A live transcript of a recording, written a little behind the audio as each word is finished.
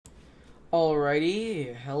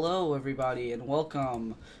Alrighty, hello everybody and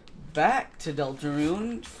welcome back to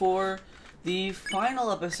Deltarune. For the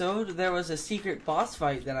final episode, there was a secret boss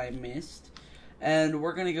fight that I missed, and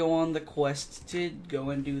we're gonna go on the quest to go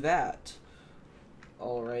and do that.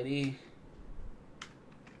 Alrighty.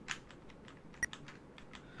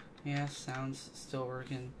 Yeah, sound's still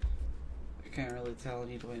working. I can't really tell, I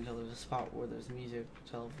need to wait until there's a spot where there's music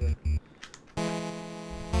to tell if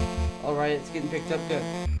Alright, it's getting picked up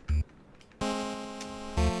good.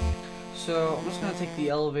 So, I'm just gonna take the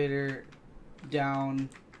elevator down.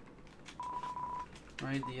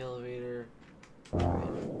 Ride the elevator. Where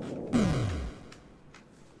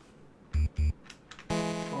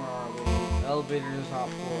are we? The elevator is top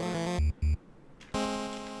floor.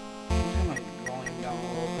 I'm like going down a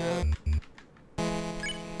little bit.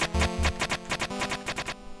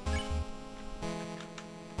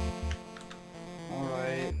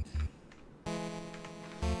 Alright.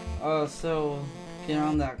 So get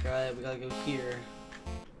around that guy, we gotta go here.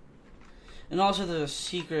 And also there's a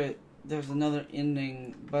secret, there's another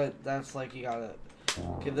ending, but that's like you gotta,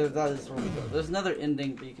 okay, that is where we go. There's another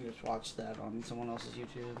ending, but you can just watch that on someone else's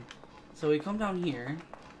YouTube. So we come down here.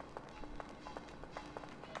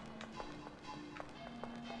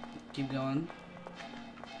 Keep going.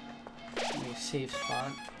 Make a safe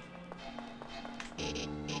spot.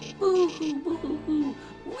 Boo-hoo, boo-hoo-hoo,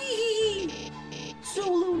 wee! So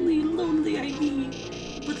lonely, lonely I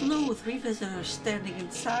be. But lo, 3 visitors standing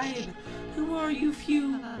inside. Who are you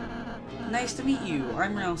few? Nice to meet you.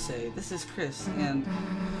 I'm Rouse. This is Chris, and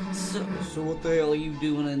so what the hell are you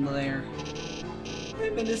doing in there?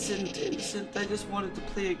 I'm innocent. I just wanted to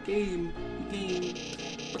play a game.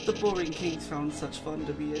 But the boring kings found such fun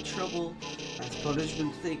to be in trouble. As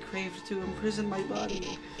punishment, they craved to imprison my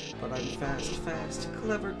body. But I'm fast,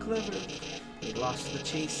 clever. They lost the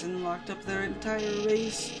chase and locked up their entire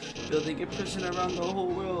race, building a prison around the whole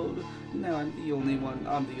world. Now I'm the only one.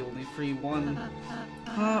 I'm the only free one.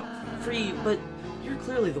 Free, but you're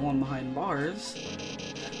clearly the one behind bars.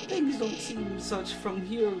 Things don't seem such from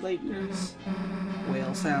here, Lightners.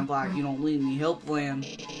 Well, sounds like you don't need any help, Lan.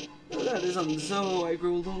 That isn't so. I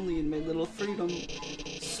grow lonely in my little freedom.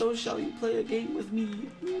 So shall you play a game with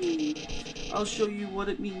me? I'll show you what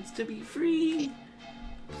it means to be free.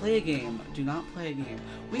 Play a game. Do not play a game.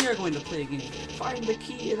 We are going to play a game. Find the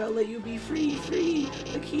key and I'll let you be free.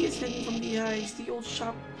 The key is hidden from the eyes. The old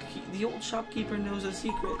shopkeeper knows a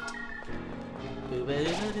secret.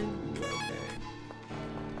 Okay.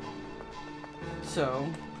 So,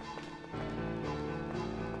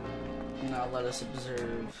 now let us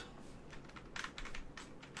observe.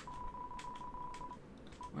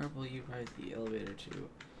 Where will you ride the elevator to?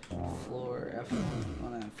 Floor F1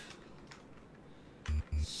 on F.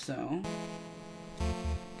 So,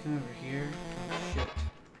 come over here. Oh, shit.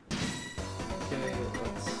 Okay,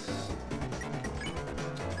 let's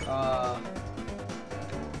compliment.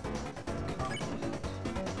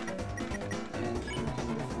 And you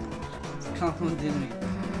can compliment me.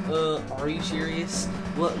 Are you serious?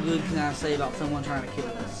 What good can I say about someone trying to kill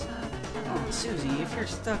us? Oh, Susie, if you're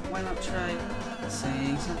stuck, why not try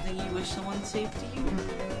saying something you wish someone said to you?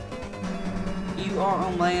 You are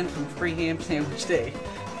on land from free ham sandwich day.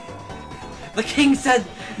 The king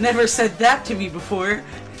never said that to me before.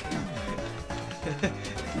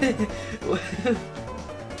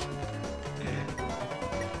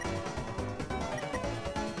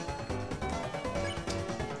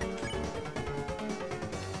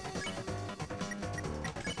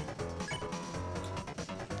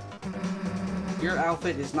 Your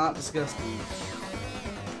outfit is not disgusting.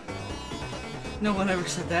 No one ever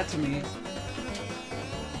said that to me.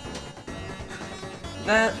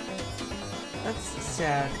 That's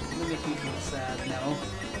sad. It'll make me feel sad now.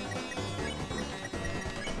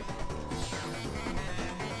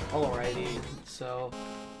 Alrighty, so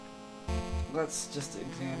let's just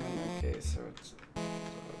examine. Okay, so it's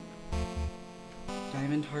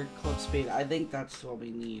Diamond Heart Club Spade. I think that's what we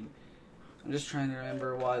need. I'm just trying to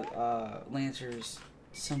remember what Lancer's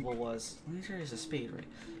symbol was. Lancer is a spade, right?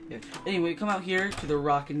 Yeah. Anyway, come out here to the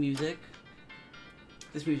rockin' music.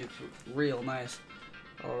 This music's real nice.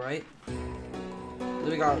 Alright. Then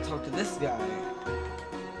we gotta talk to this guy.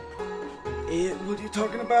 What are you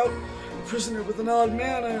talking about? A prisoner with an odd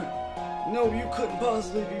manner. No, you couldn't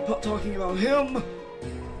possibly be talking about him.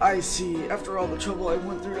 I see. After all the trouble I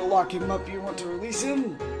went through to lock him up, you want to release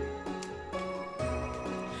him?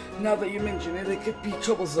 Now that you mention it, it could be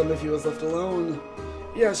troublesome if he was left alone.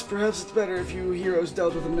 Yes, perhaps it's better if you heroes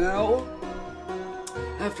dealt with him now.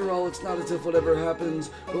 After all, it's not as if whatever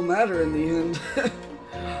happens will matter in the end.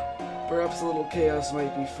 Perhaps a little chaos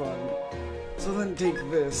might be fun. So then take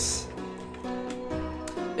this.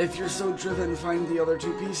 If you're so driven, find the other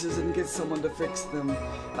 2 pieces and get someone to fix them.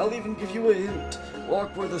 I'll even give you a hint.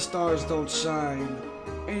 Walk where the stars don't shine.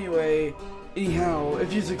 Anyhow,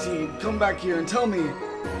 if you succeed, come back here and tell me.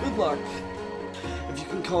 Good luck. If you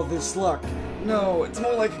can call this luck. No, it's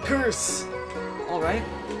more like a curse. Alright.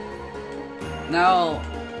 Now,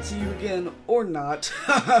 see you again, or not.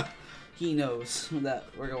 He knows that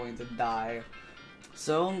we're going to die.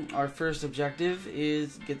 So, our first objective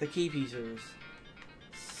is get the key pieces.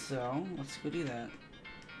 So, let's go do that.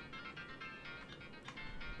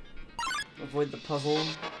 Avoid the puzzle.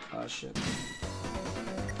 Oh shit.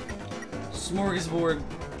 Smorgasbord.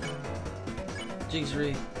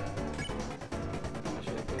 Jigsaw.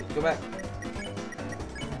 Go back.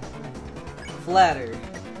 Flatter.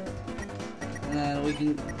 And then we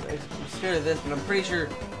can. I'm scared of this, but I'm pretty sure.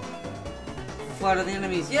 Flatter the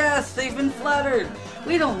enemies. Yes, they've been flattered.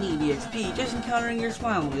 We don't need EXP. Just encountering your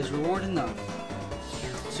smile is reward enough.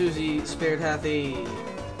 Susie spared Hathy.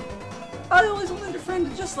 I always wanted a friend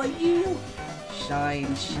just like you.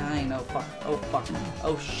 Shine, shine. Oh fuck. Oh fuck.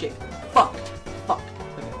 Oh shit. Fuck. Fuck.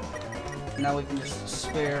 Okay. Now we can just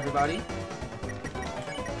spare everybody.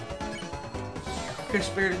 Chris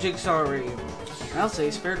spared a Jigsaw. I'll say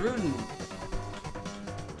spared Rudin.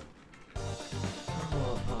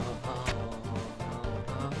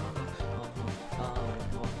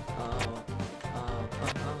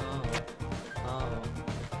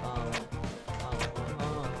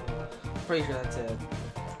 Pretty sure that's it.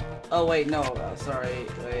 Oh wait, no, sorry,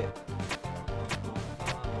 wait.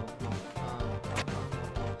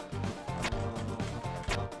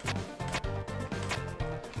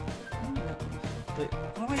 Wait,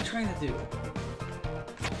 what am I trying to do?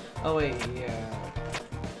 Oh wait, yeah.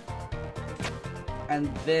 And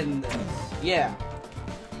then this, yeah.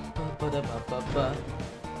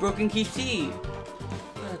 Broken key C.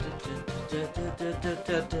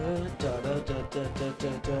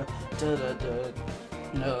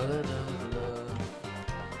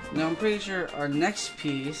 Now I'm pretty sure our next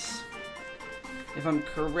piece, if I'm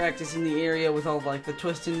correct, is in the area with all like the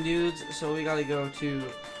twisting dudes, so we gotta go to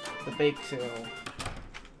the bake sale.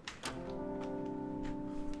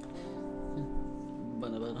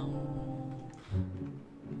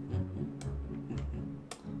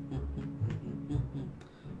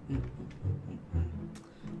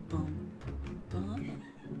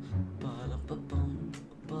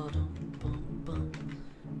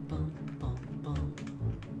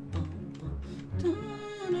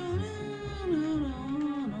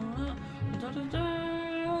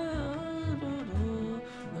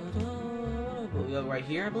 Right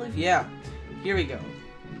here, I believe? Yeah. Here we go.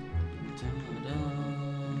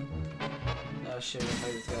 Oh shit, we'll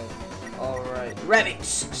fight this guy. Alright. Rabbits!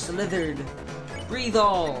 Slithered! Breathe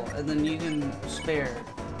all! And then you can spare.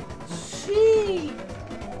 See!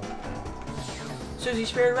 Susie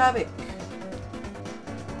spared rabbit!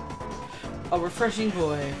 A refreshing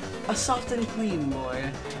boy. A soft and clean boy.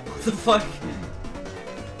 What the fuck?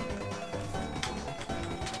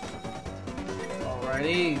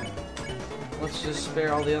 Alrighty. Let's just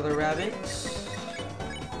spare all the other rabbits.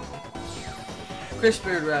 Chris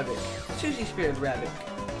spared rabbit. Susie spared rabbit.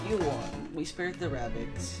 You won. We spared the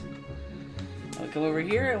rabbits. Now we come over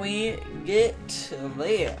here and we get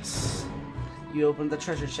this. You opened the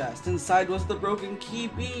treasure chest. Inside was the broken key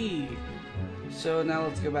B. So now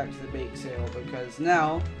let's go back to the bake sale, because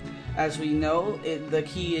now, as we know, the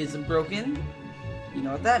key is broken. You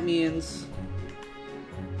know what that means.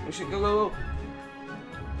 We should go.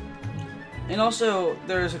 And also,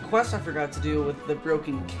 there's a quest I forgot to do with the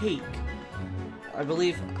broken cake. I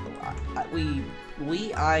believe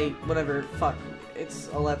whatever, fuck. It's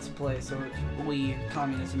a let's play, so it's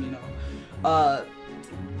communism, you know.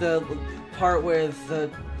 The part with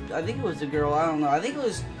I think it was the girl, I don't know, I think it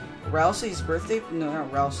was Rousey's birthday, no,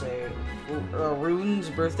 not Rousey, Rudin's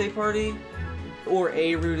birthday party, or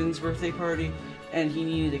a Rudin's birthday party, and he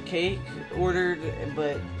needed a cake ordered,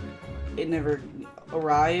 but it never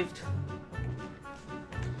arrived.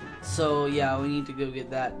 So yeah, we need to go get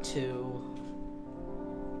that too.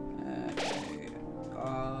 Okay.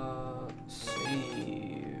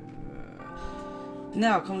 Save.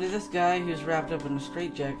 Now come to this guy who's wrapped up in a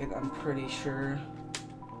straitjacket. I'm pretty sure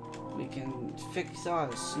we can fix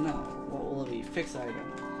our snow. What will it be? Fix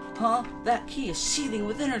item. Huh? That key is seething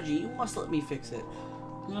with energy. You must let me fix it.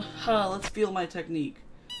 Let's feel my technique.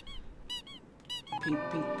 Pink,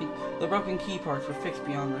 pink, pink. The broken key parts were fixed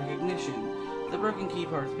beyond recognition. The broken key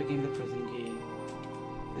parts became the prison key.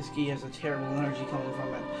 This key has a terrible energy coming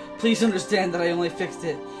from it. Please understand that I only fixed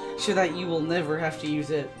it, so that you will never have to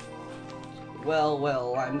use it. Well,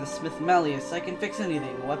 well, I'm the Smith Malleus. I can fix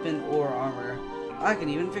anything, weapon or armor. I can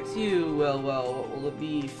even fix you. Well, what will it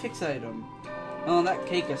be? Fix item. Oh, that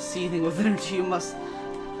cake is seething with energy. You must...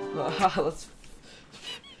 let's...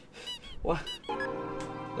 What?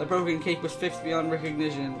 The broken cake was fixed beyond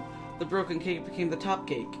recognition. The broken cake became the top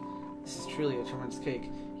cake. This is truly a tremendous cake.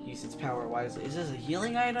 Use its power wisely. Is this a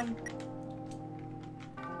healing item?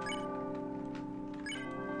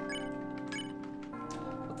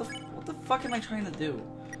 What the fuck am I trying to do?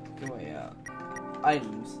 Okay, wait,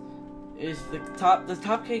 items. Is the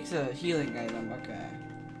top cake's a healing item? Okay.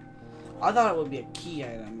 I thought it would be a key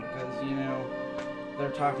item because, you know,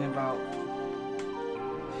 they're talking about...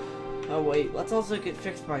 Oh wait, let's also get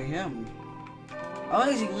fixed by him.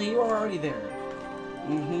 Amazingly, you are already there.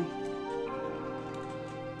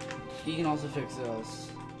 He can also fix us.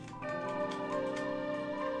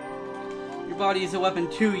 Your body is a weapon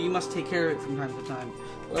too, you must take care of it from time to time.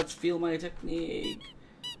 Let's feel my technique.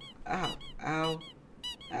 Ow, ow,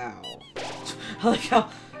 ow. I like how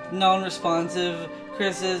non-responsive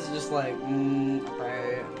Chris is, just like,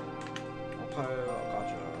 okay,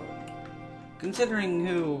 gotcha. Considering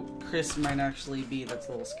who Chris might actually be, that's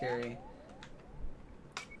a little scary.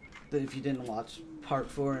 But if you didn't watch part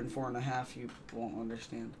 4 and 4.5, you won't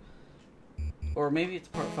understand. Or maybe it's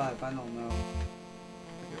part 5, I don't know.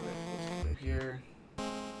 Okay, wait, let's go here.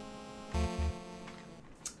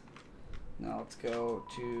 Now let's go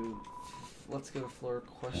to floor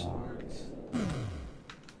question marks.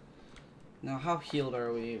 Now how healed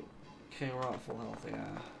are we? Okay, we're at full health,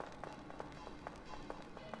 yeah.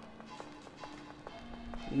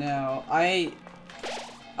 Now I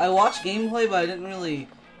watched gameplay, but I didn't really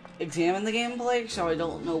examine the gameplay, so I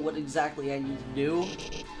don't know what exactly I need to do.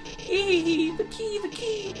 The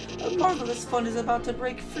key! A marvelous fun is about to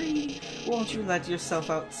break free. Won't you let yourself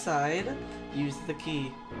outside? Use the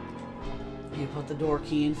key. You put the door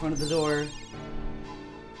key in front of the door.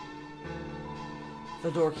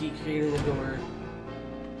 The door key created the door.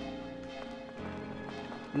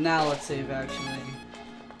 Now let's save actually.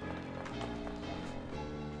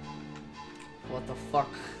 What the fuck?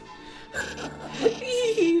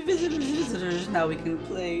 Visitors, now we can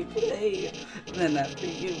play. Then after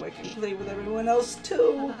you, I can play with everyone else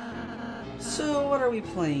too. So, what are we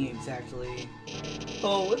playing exactly?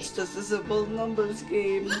 Oh, it's just a simple numbers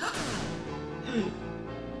game.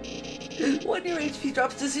 When your HP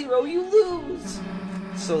drops to 0, you lose.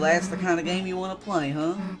 So that's the kind of game you want to play,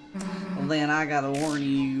 huh? Well, then I gotta warn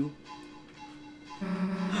you.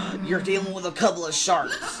 You're dealing with a couple of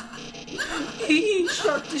sharks.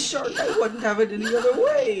 Shark to shark, I wouldn't have it any other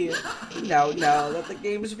way. Now let the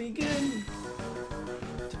games begin.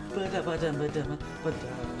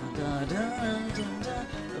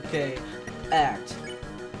 Okay, act.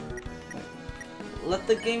 Let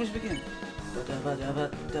the games begin.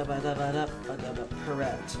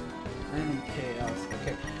 Correct. Random chaos.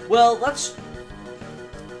 Okay. Well, let's...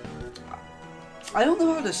 I don't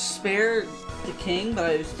know how to spare the king, but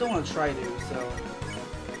I still want to try to, so...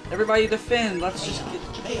 Everybody defend, let's just get...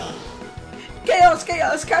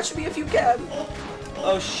 Chaos! Catch me if you can!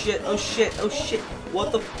 Oh shit.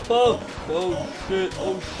 What the fuck? Oh shit,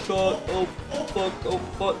 oh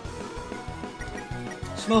fuck.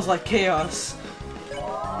 Smells like chaos.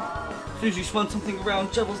 As soon as you spun something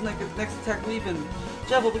around, Jevil's next attack leaving.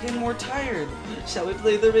 Jevil became more tired. Shall we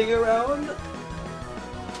play the ring around?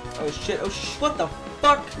 Oh shit, what the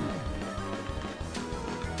fuck?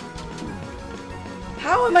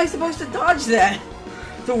 How am I supposed to dodge that?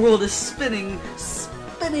 The world is spinning.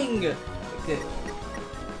 Okay.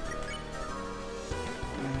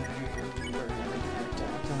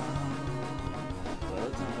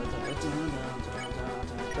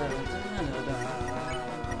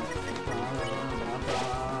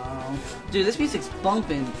 Dude, this music's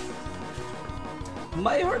bumping.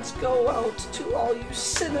 My hearts go out to all you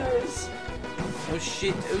sinners. Oh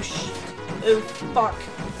shit. Oh fuck.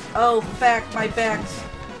 Oh fuck, my back's...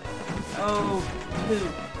 Oh, dude.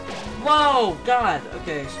 Whoa, God.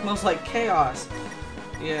 Okay, smells like chaos.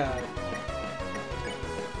 Yeah.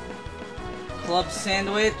 Club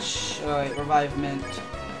sandwich. Alright, revive mint.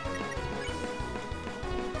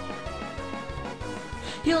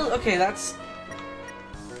 Heal. Okay, that's...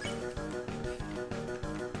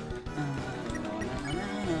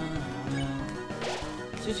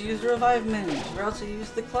 Just use revive mint, or else you use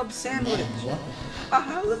the club sandwich.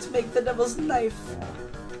 Aha, let's make the devil's knife.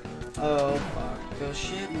 Oh fuck, oh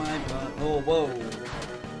shit, my butt. Oh, whoa.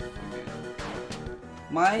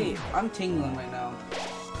 I'm tingling right now.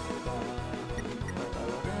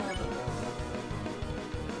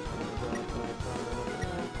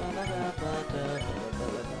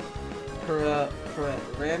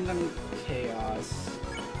 Random chaos.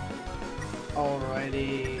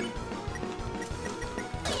 Alrighty.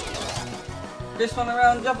 Chris spun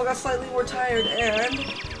around, Jevil got slightly more tired, and...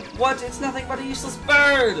 What? It's nothing but a useless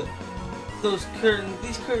bird!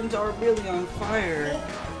 These curtains are really on fire.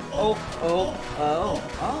 Oh.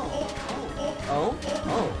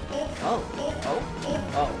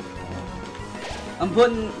 I'm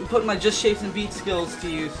putting my just shapes and beat skills to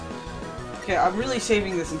use. Okay, I'm really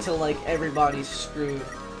saving this until like everybody's screwed.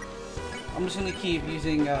 I'm just gonna keep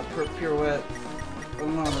using pirouette.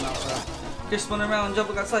 Chris spun around,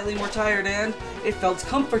 Jevil got slightly more tired, and it felt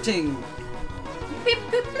comforting. Beep,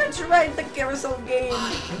 beep, let's ride the carousel game.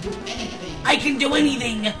 I can do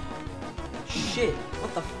anything. Shit,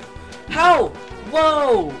 what the f— How?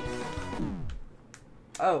 Whoa!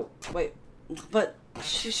 Oh, wait, but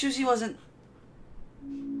Susie wasn't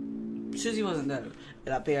dead. It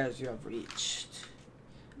appears you have reached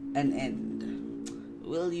an end.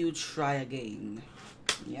 Will you try again?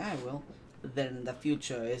 Yeah, I will. Then the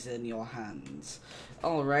future is in your hands.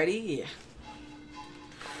 Alrighty.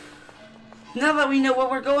 Now that we know what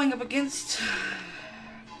we're going up against,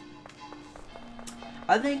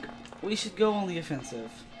 I think we should go on the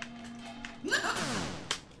offensive.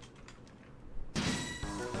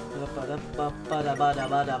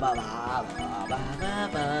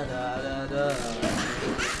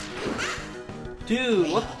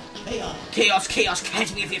 Dude, what? Chaos, chaos,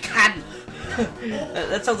 catch me if you can!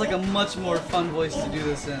 That sounds like a much more fun voice to do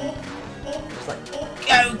this in. It's like, go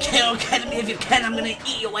kill, catch me if you can, I'm gonna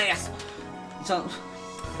eat your ass! So,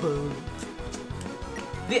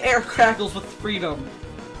 the air crackles with freedom.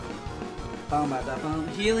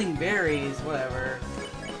 Healing berries, whatever.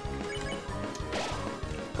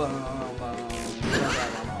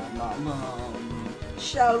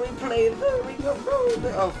 Shall we play the Ring of Gold?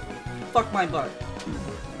 Oh, fuck my butt.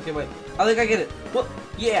 Okay, wait. I think I get it. What?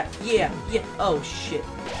 Yeah. Oh shit.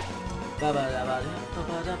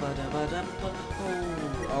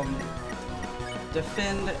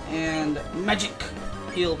 Defend and magic.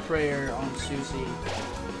 Heal prayer on Susie.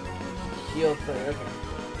 Heal prayer. Okay.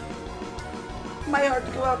 My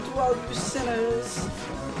heart go out to all you sinners.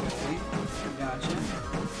 Okay, gotcha.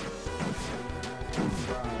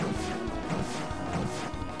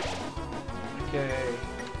 Okay.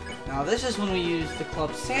 Now this is when we use the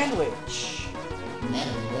club sandwich.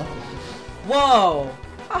 Whoa!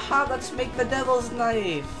 Haha, let's make the devil's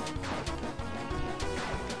knife.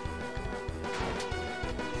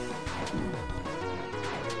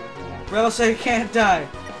 Or else I can't die.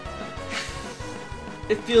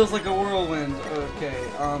 It feels like a whirlwind. Okay,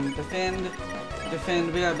 defend,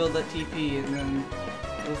 we gotta build that TP, and then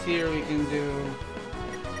with here we'll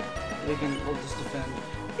just defend.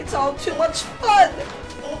 It's all too much fun!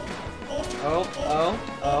 Oh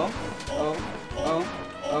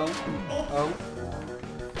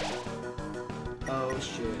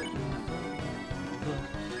shit.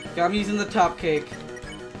 Okay, I'm using the top cake.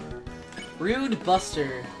 Rude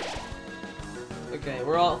Buster. Okay,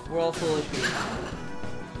 we're all full HP.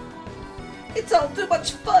 It's all too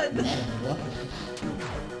much fun!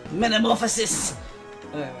 Metamorphosis!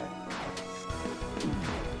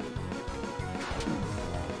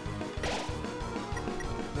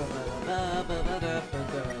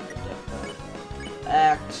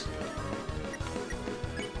 Act.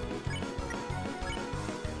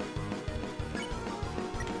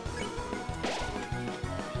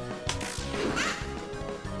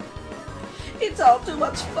 It's all too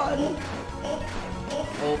much fun.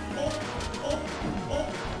 Oh.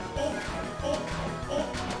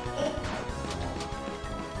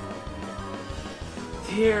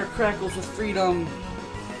 The air crackles with freedom.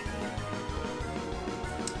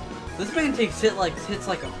 This man takes hits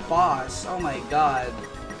like a boss. Oh my god.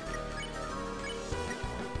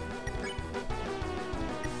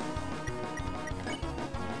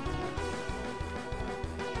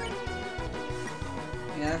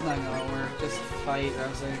 Yeah, that's not gonna work. Just fight, I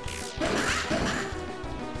was like.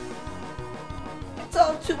 It's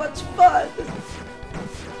all too much fun.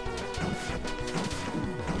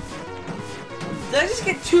 Did I just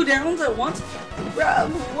get 2 downs at once? Bruh,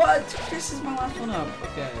 what? Chris is my last one up.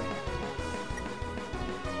 Okay.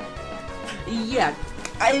 Yeah,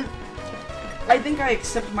 I think I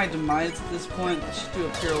accept my demise at this point. Let's just do a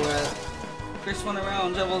pirouette. Chris went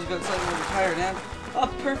around, Jevil's got slightly retired, and a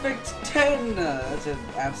perfect 10! That's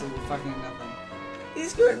absolutely fucking nothing.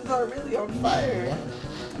 These curtains are really on fire.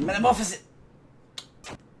 Metamorphosis!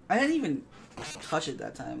 I didn't even touch it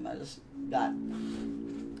that time, I just got...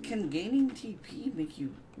 Can gaining TP make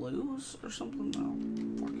you lose or something? No.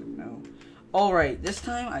 Fucking no. Alright, this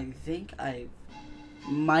time I think I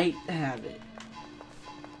might have it.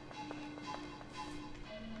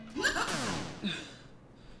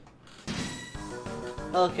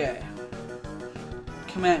 Okay.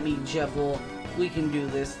 Come at me, Jevil. We can do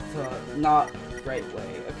this the not right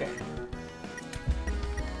way. Okay.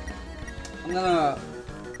 I'm gonna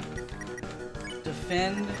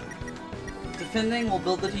defend. Defending will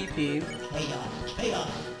build the TP.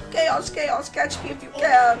 Chaos, catch me if you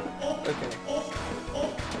can! Okay.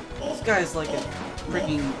 This guy's like a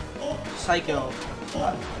freaking psycho.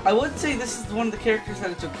 I would say this is one of the characters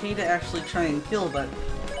that it's okay to actually try and kill, but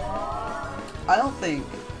I don't think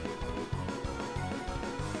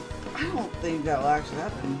that will actually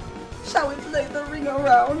happen. Shall we play the ring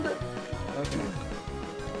around? Okay.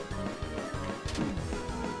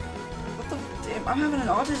 What the damn? I'm having an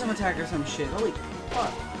autism attack or some shit. Holy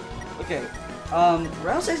fuck. Okay.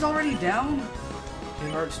 Rousey's already down.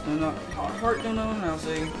 Okay, Heart don't know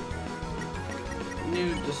Rousey.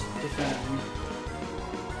 You just defend.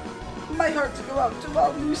 My heart to go out to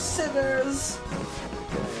all you sinners.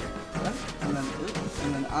 Okay. And then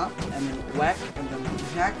and then up, and then whack, and then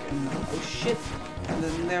hack, and then oh shit, and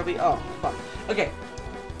then there'll be oh fuck. Okay.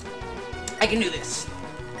 I can do this.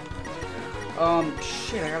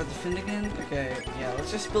 Shit, I gotta defend again? Okay, yeah,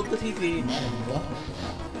 let's just build the TP.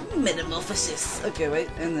 Metamorphosis. Okay, wait,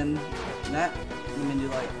 and then that. Let me do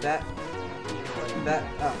like that. Like that.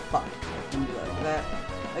 Oh, fuck. Let me do like that.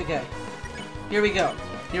 Okay. Here we go.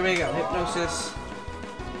 Here we go. Hypnosis.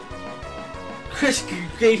 Chris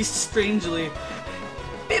Grace strangely.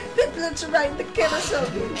 Pip, let's ride the carousel.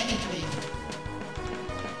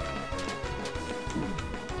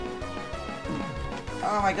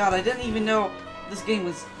 Oh my god, I didn't even know this game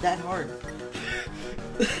was that hard.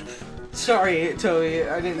 Sorry,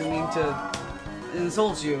 Toei, I didn't mean to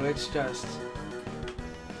insult you, it's just...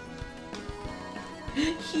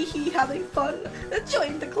 Hee hee, having fun?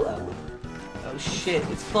 Join the club! Oh shit,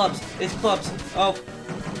 it's clubs, oh,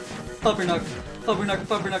 flubbernuck,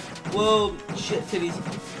 whoa, shit titties,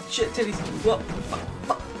 whoa,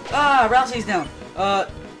 fuck. Ah, Rousey's down,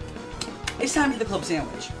 it's time for the club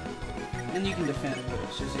sandwich. And you can defend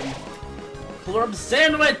it, Susie. Club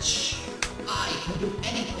sandwich! I can do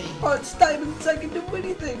anything. Oh, it's diamonds, I can do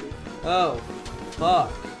anything. Oh, fuck.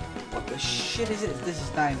 What the shit is it? This is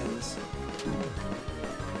diamonds.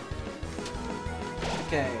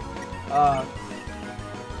 Okay.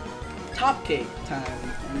 Top cake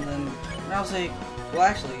time. And then Rousey, well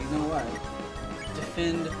actually, you know what?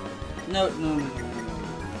 Defend. No.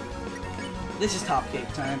 This is top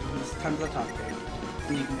cake time. This is time for the top cake.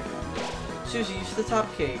 And you can defend. Susie, use the top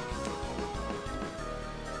cake.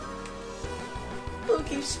 We'll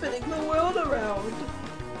keep spinning the world around.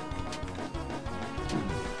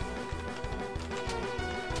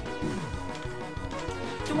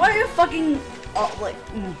 Do I have fucking... like...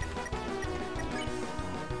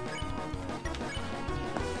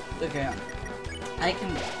 Okay. I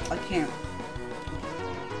can't.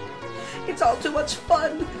 It's all too much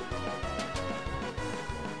fun.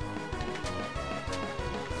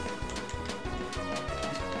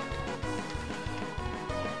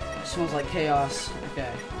 Smells like chaos.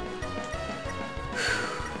 Okay.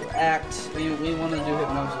 Act. We want to do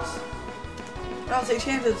hypnosis. I'll say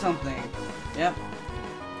chanted something. Yep.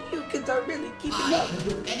 You kids are really keeping up.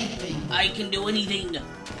 I can do anything.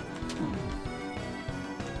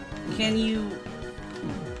 Can you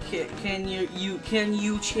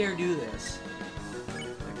chair do this?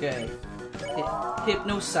 Okay.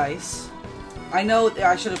 Hypnosize. I know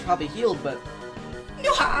I should have probably healed, but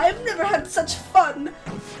no, I've never had such fun.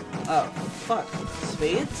 Oh, fuck.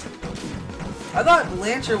 Spades? I thought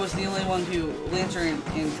Lancer was the only one who... Lancer and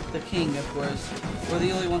the King, of course, were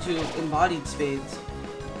the only ones who embodied spades.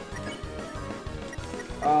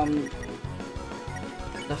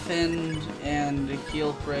 Defend and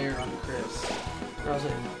heal prayer on Chris. Where was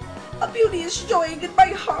it? A beauty is joying in my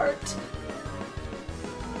heart!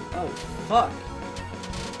 Oh, fuck.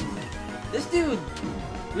 This dude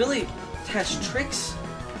really has tricks.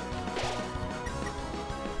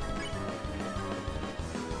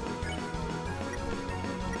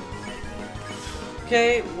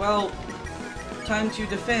 Okay, well, time to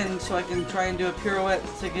defend so I can try and do a pirouette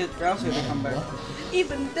to get Rousey to come back.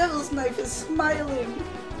 Even Devil's Knife is smiling.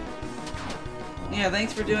 Yeah,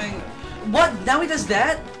 thanks for doing... What? Now he does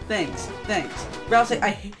that? Thanks. Rousey,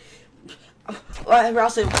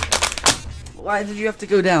 Rousey, why did you have to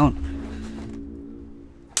go down?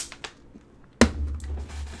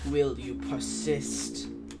 Will you persist?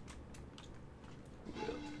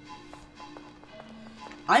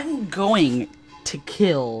 I'm going to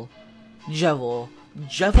kill Jevil.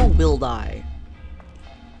 Jevil will die.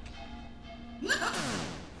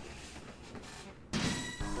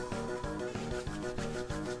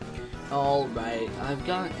 Alright, I've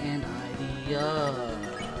got an idea. giddy up.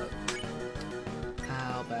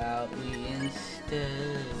 How about we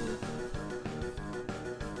instead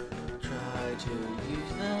try to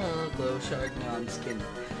use the glow shark? No, I'm just kidding.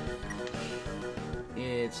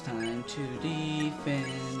 It's time to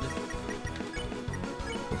defend.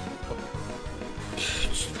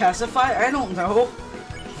 Pacify? I don't know.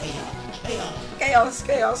 Chaos,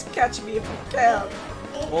 chaos, catch me if you can.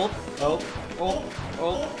 Oh, oh, oh,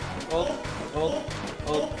 oh, oh, oh,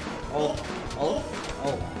 oh, oh, oh,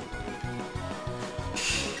 oh.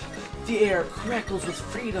 The air crackles with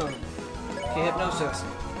freedom. Okay, hypnosis.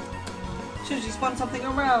 Susie spun something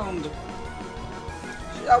around.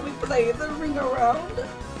 Shall we play the ring around?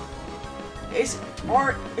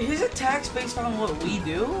 Are his attacks based on what we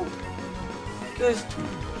do? Because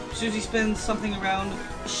Susie spins something around.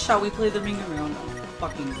 Shall we play the ring around? Oh,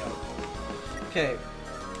 fucking no. Okay.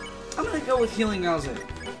 I'm gonna go with healing Rousey.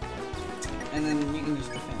 And then you can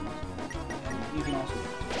just defend. And you can also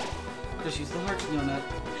Chris, use the hearts donut.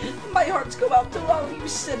 My hearts go out to all you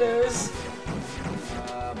sinners.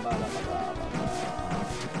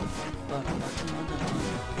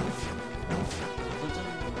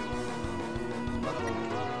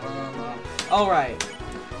 Alright.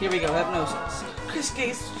 Here we go, hypnosis. Chris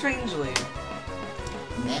gazed strangely.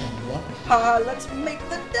 Let's make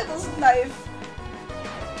the devil's knife.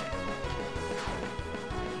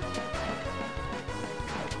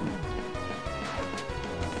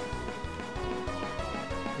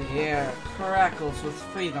 The air crackles with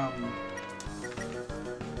freedom.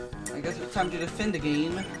 I guess it's time to defend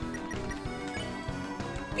again.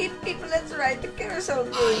 Beep beep, let's ride the carousel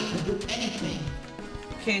game.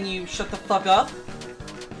 Can you shut the fuck up?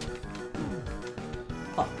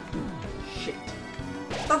 Fuck. Shit.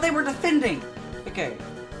 I thought they were defending! Okay.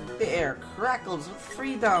 The air crackles with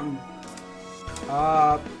freedom.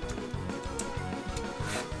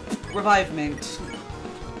 Revivement.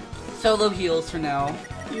 Solo heals for now.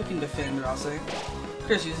 You can defend, Rousey.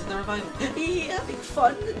 Chris uses the revival. Having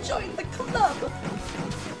fun. Join the club.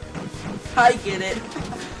 I get it.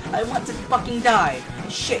 I want to fucking die.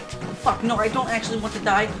 Shit. Fuck, no, I don't actually want to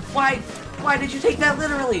die. Why did you take that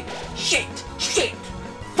literally? Shit. Shit.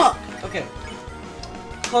 Fuck. Okay.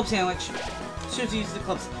 Club sandwich. Susie uses the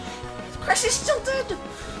clubs. Chris is still dead.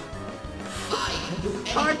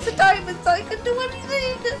 Hearts and diamonds, I can do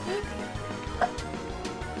anything.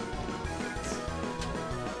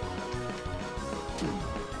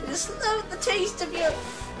 Just love the taste of your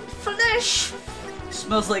flesh.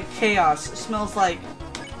 Smells like chaos. It smells like...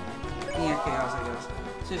 yeah, chaos, I guess.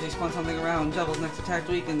 Susie spun something around. Jevil's next attack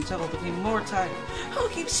weakened. Jevil became more tired. I'll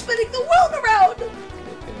keep spinning the world around!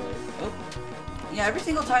 Oh. Yeah, every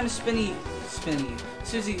single time Spinny.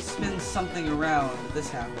 Susie spins something around, this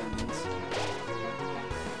happens.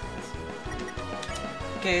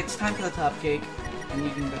 Okay, it's time for the top cake. And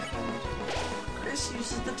you can defend. Chris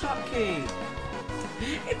uses the top cake.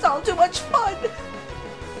 It's all too much fun!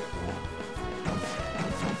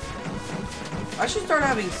 I should start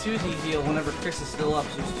having Susie heal whenever Chris is still up,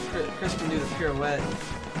 so Chris can do the pirouette.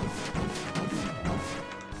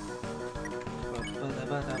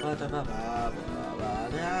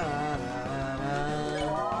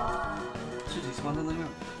 Susie spawns on the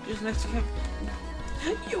ground. Just next to him.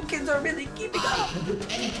 You kids are really keeping up!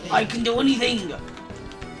 I can do anything!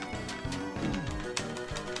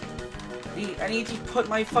 I need to put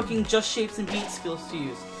my fucking Just Shapes and Beat skills to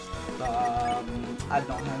use. I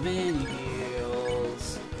don't have any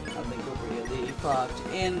heals. I think we're really fucked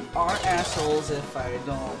in our assholes if I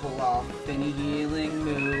don't pull off any healing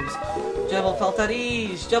moves. Jevil felt at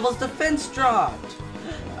ease. Jevil's defense dropped.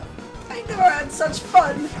 I never had such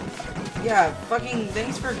fun. Yeah, fucking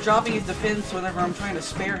thanks for dropping his defense whenever I'm trying to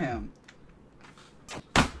spare him.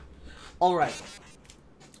 Alright.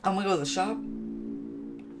 I'm gonna go to the shop.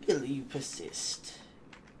 Will you persist?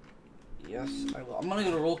 Yes, I will. I'm gonna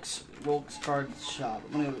go to Rolk's Card's shop.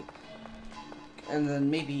 I'm gonna go to, and then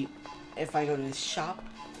maybe if I go to his shop,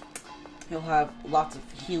 he'll have lots of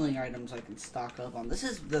healing items I can stock up on. This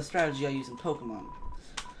is the strategy I use in Pokemon.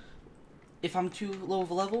 If I'm too low of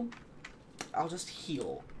a level, I'll just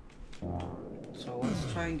heal. So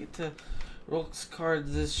let's try and get to Rolk's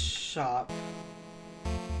Card's shop.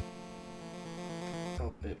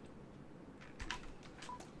 Oh, babe.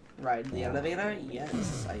 Ride the elevator?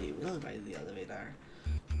 Yes, I will ride the elevator.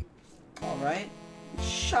 Alright.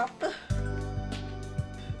 Shop.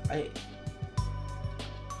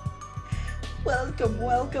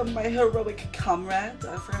 Welcome, my heroic comrade.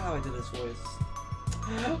 I forgot how I did his voice.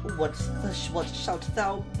 What shalt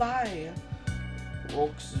thou buy?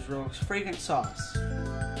 Rolk's fragrant sauce.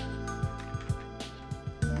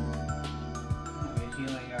 Okay,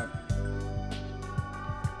 healing up.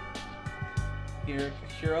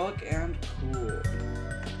 Heroic and cool.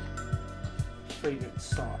 Fragrant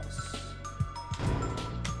sauce.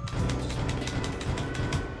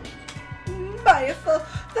 Mayatha,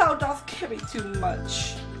 thou doth carry too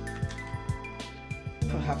much.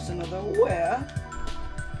 Perhaps another where?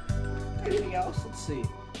 Anything else? Let's see.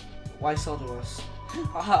 Why sell to us?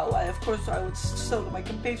 Aha, why of course I would sell to my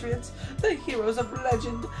compatriots, the heroes of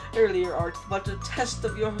legend. Earlier art but a test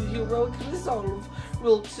of your heroic resolve.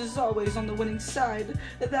 Wilkes is always on the winning side.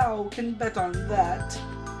 Thou can bet on that.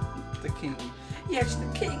 The king. Yes, the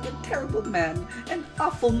king, a terrible man, an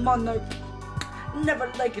awful monarch. Never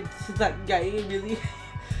liked that guy, really.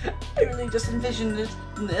 I really just envisioned it.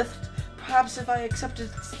 Perhaps if I accepted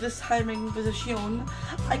this hiring position,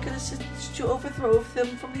 I could assist to overthrow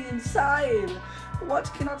them from the inside.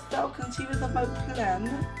 What cannot thou conceive of my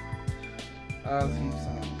plan?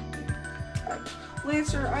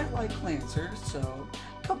 Lancer, I like Lancer, so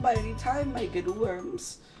come by any time, my good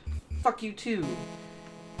worms. Fuck you too.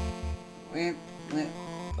 A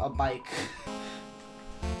bike.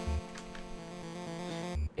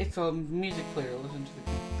 It's a music player. Listen to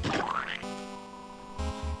the.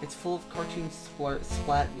 It's full of cartoon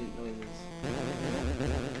splat noises.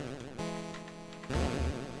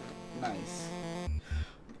 Nice.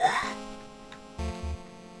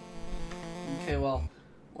 Okay, well,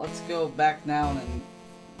 let's go back down and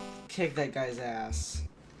kick that guy's ass.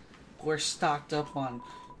 We're stocked up on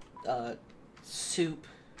soup,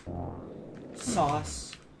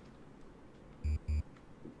 sauce.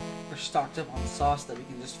 We're stocked up on sauce that we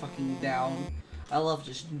can just fucking down. I love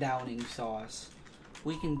just downing sauce.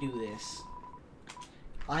 We can do this.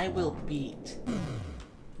 I will beat.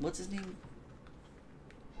 What's his name?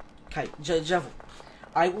 Okay, Jevil.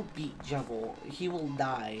 I will beat Jevil. He will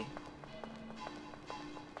die.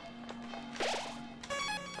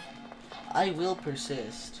 I will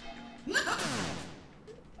persist.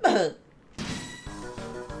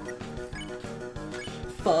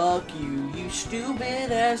 Fuck you, you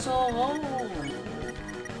stupid asshole.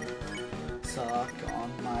 Suck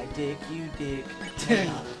on my dick, you dick.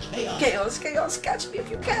 Chaos, chaos, catch me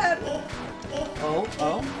if you can. Oh, oh,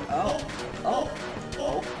 oh, oh, oh,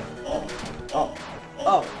 oh,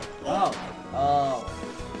 oh, oh, oh.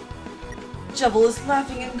 Jevil is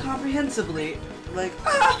laughing incomprehensibly. Like,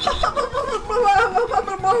 what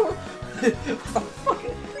the fuck?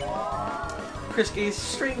 Chris gazed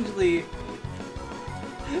strangely.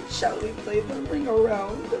 Shall we play the ring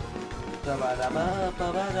around?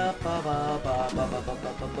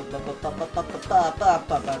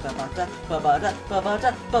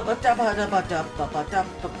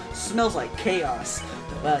 Smells like chaos.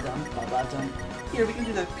 Here, we can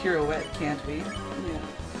do the pirouette, can't we? Yeah.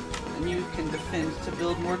 And you can defend to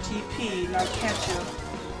build more TP, now can't you?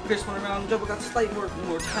 Chris went around, Jevil got slightly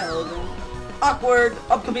more tile than awkward.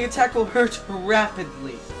 Upcoming attack will hurt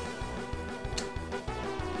rapidly.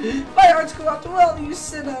 My hearts go out to all you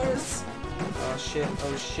sinners. Oh shit,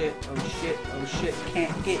 oh shit, oh shit, oh shit.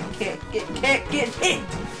 Can't get hit.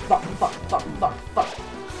 Fuck.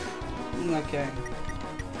 Okay.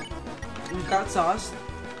 We've got sauce.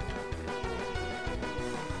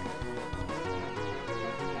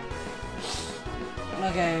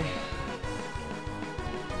 Okay.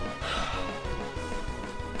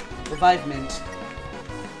 Revivement.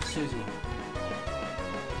 Susie.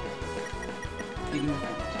 Eating the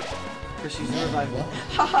phone. Chris using revival.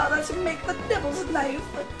 Haha, let's make the devil's knife.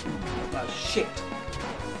 Oh shit.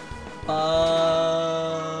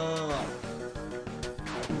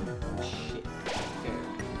 Shit. Okay.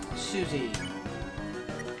 Susie.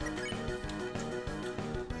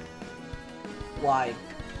 Why?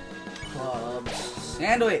 Clubs.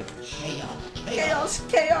 Sandwich. Chaos.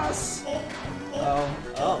 Chaos. Oh.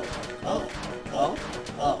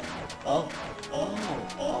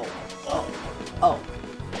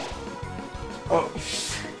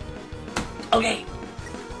 Okay.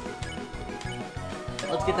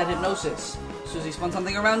 Let's get that hypnosis. Susie spun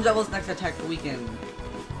something around Jevil's next attack to weaken.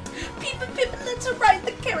 Pip, let's ride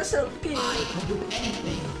the carousel again.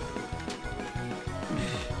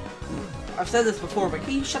 I've said this before, but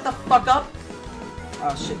can you shut the fuck up?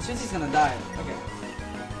 Oh shit, Susie's gonna die. Okay.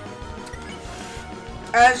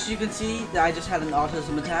 As you can see, I just had an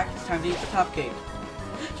autism attack. It's time to eat the top cake.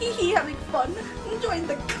 Hee, having fun. Join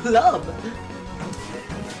the club.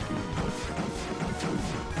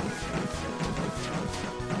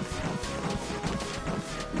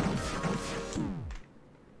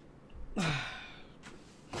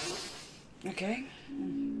 Okay.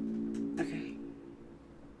 Okay.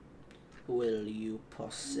 Will you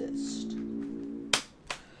persist?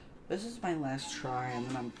 This is my last try, and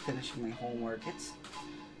then I'm finishing my homework. It's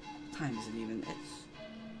time is it even?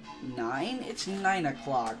 It's 9? It's 9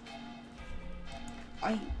 o'clock.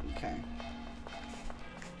 Okay.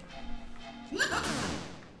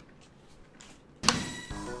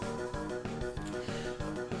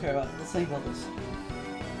 Okay, well, let's think about this.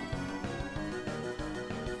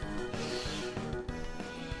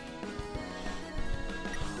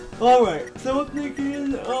 Alright, so I'm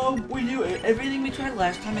thinking, we do everything we tried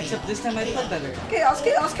last time, except this time I played better. Chaos,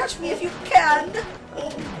 Chaos, catch me if you can!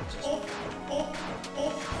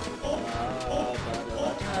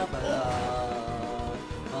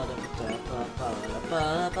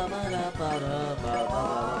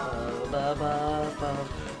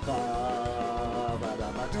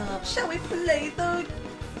 Shall we play the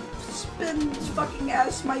spin fucking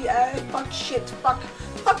ass, my ass, fuck shit,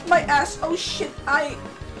 fuck my ass, oh shit, I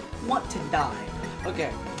want to die.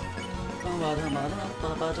 Okay.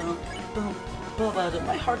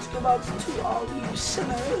 My heart's go out to all you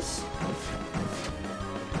sinners.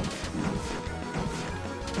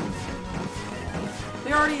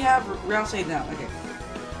 We already have round side now. Okay.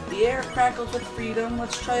 The air crackles with freedom.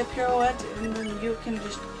 Let's try a pirouette, and then you can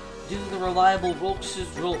just do the reliable rolls.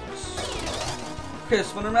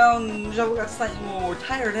 Chris went around. Jevil got slightly more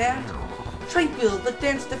tired, and tranquil. The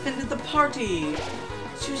dance defended the party.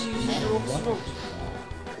 Susie using the rolls.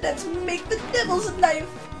 Let's make the devil's knife.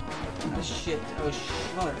 Oh shit! Oh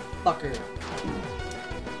motherfucker!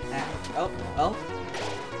 Oh.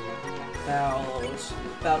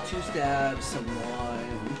 About to stab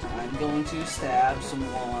someone. I'm going to stab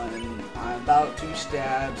someone. I'm about to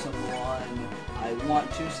stab someone. I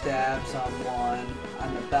want to stab someone.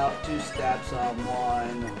 I'm about to stab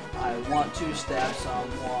someone. I want to stab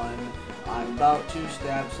someone. I'm about to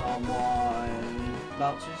stab someone.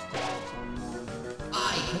 About to stab someone.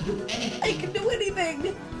 I can do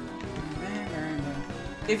anything.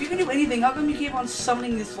 If you can do anything, how come you keep on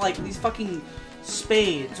summoning this, like, these fucking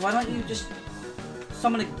spades? Why don't you just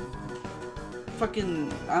summon a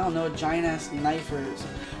fucking, I don't know, a giant-ass knife or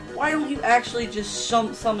something? Why don't you actually just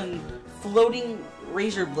summon floating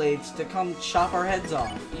razor blades to come chop our heads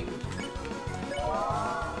off?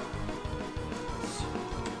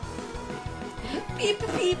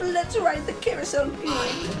 People, let's ride the carousel.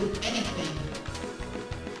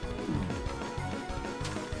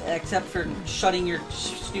 Except for shutting your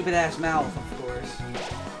stupid ass mouth, of course.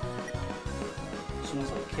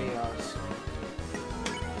 Smells like chaos.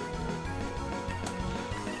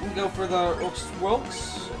 We'll go for the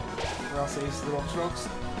ropes. Or else it's the ropes.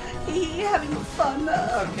 Having fun.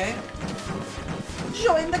 Okay.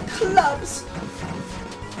 Join the clubs.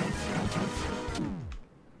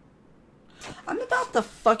 I'm about the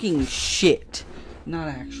fucking shit. Not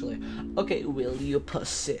actually. Okay, will you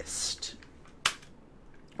persist?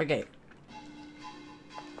 Okay.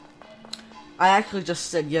 I actually just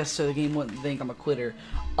said yes so the game wouldn't think I'm a quitter.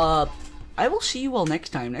 I will see you all next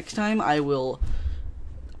time. Next time I will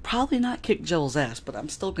probably not kick Jevil's ass, but I'm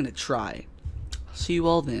still gonna try. See you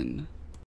all then.